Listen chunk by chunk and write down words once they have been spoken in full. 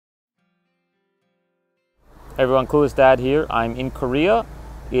Hey everyone, Clueless Dad here. I'm in Korea.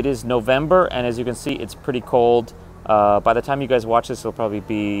 It is November, and as you can see, it's pretty cold. By the time you guys watch this, it'll probably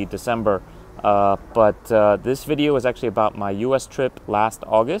be December. But this video is actually about my US trip last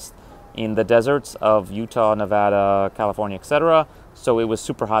August in the deserts of Utah, Nevada, California, etc. So it was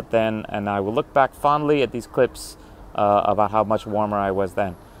super hot then, and I will look back fondly at these clips about how much warmer I was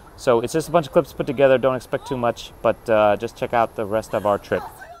then. So it's just a bunch of clips put together. Don't expect too much, but just check out the rest of our trip.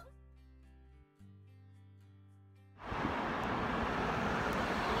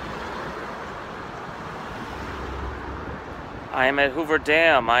 I am at Hoover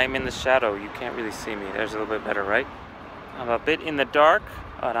Dam. I am in the shadow. You can't really see me. There's a little bit better, right? I'm a bit in the dark,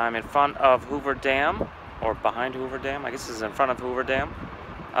 but I'm in front of Hoover Dam, or behind Hoover Dam. I guess this is in front of Hoover Dam.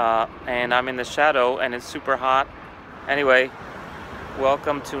 And I'm in the shadow, and it's super hot. Anyway,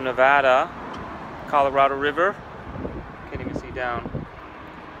 welcome to Nevada, Colorado River. Can't even see down.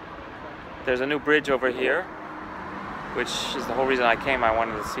 There's a new bridge over here, which is the whole reason I came. I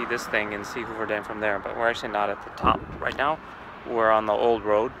wanted to see this thing and see Hoover Dam from there, but we're actually not at the top right now. We're on the old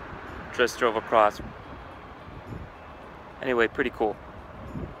road. Just drove across. Anyway, pretty cool.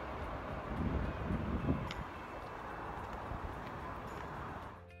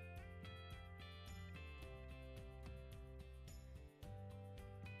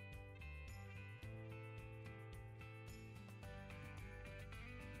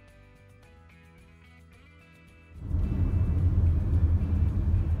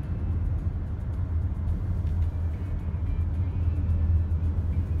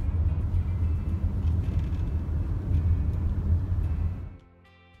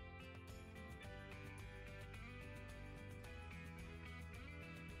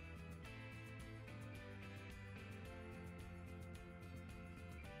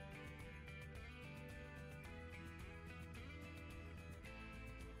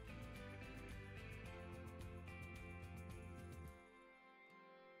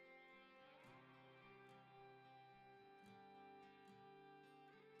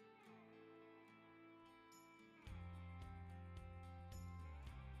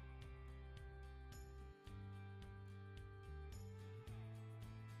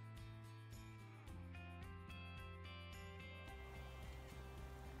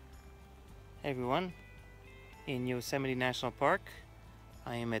 Hey everyone, in Yosemite National Park,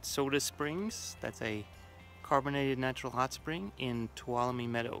 I am at Soda Springs. That's a carbonated natural hot spring in Tuolumne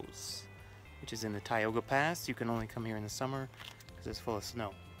Meadows, which is in the Tioga Pass. You can only come here in the summer because it's full of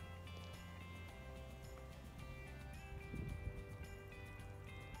snow.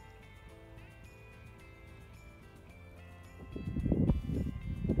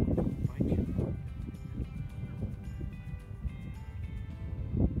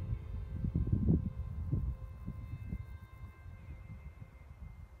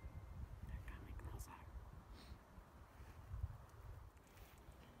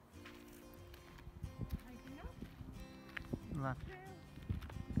 Left.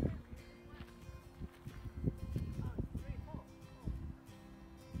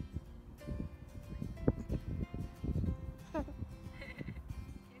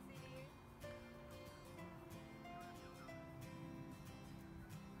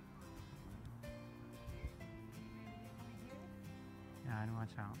 Yeah, I'd watch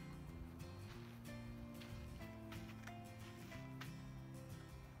out.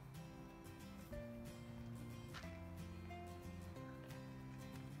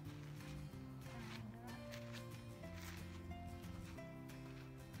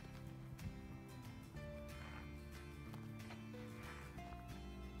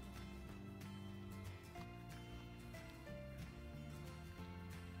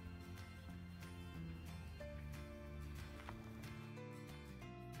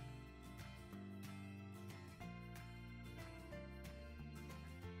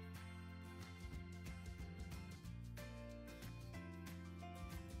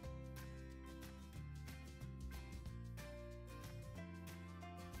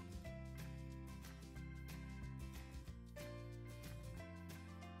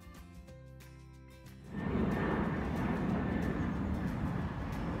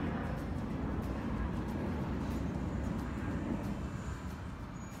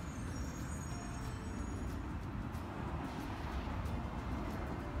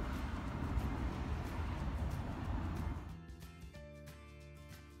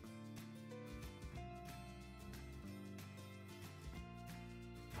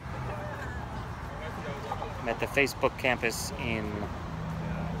 I'm at the Facebook campus in,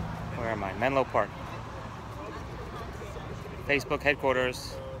 where am I? Menlo Park. Facebook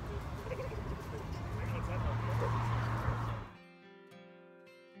headquarters.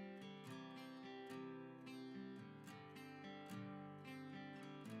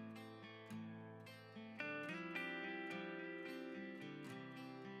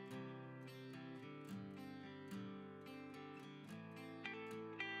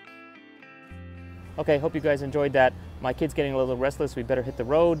 Okay, hope you guys enjoyed that. My kid's getting a little restless. We better hit the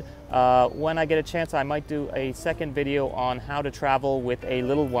road. When I get a chance, I might do a second video on how to travel with a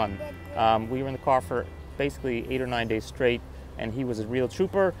little one. We were in the car for basically 8 or 9 days straight, and he was a real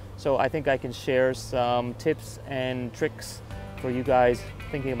trooper. So I think I can share some tips and tricks for you guys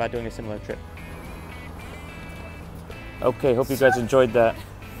thinking about doing a similar trip. Okay, hope you guys enjoyed that.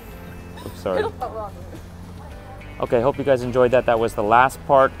 Oops, sorry. Okay, hope you guys enjoyed that. That was the last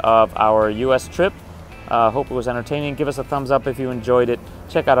part of our US trip. Hope it was entertaining. Give us a thumbs up if you enjoyed it.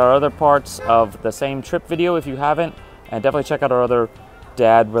 Check out our other parts of the same trip video if you haven't. And definitely check out our other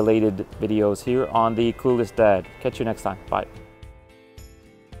dad-related videos here on the Clueless Dad. Catch you next time. Bye.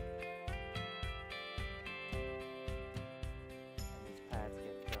 These pads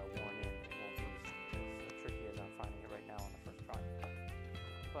get worn in. It won't be as tricky as I'm finding it right now on the first try.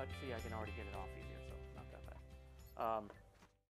 But see, I can already get it off easier, so not that bad.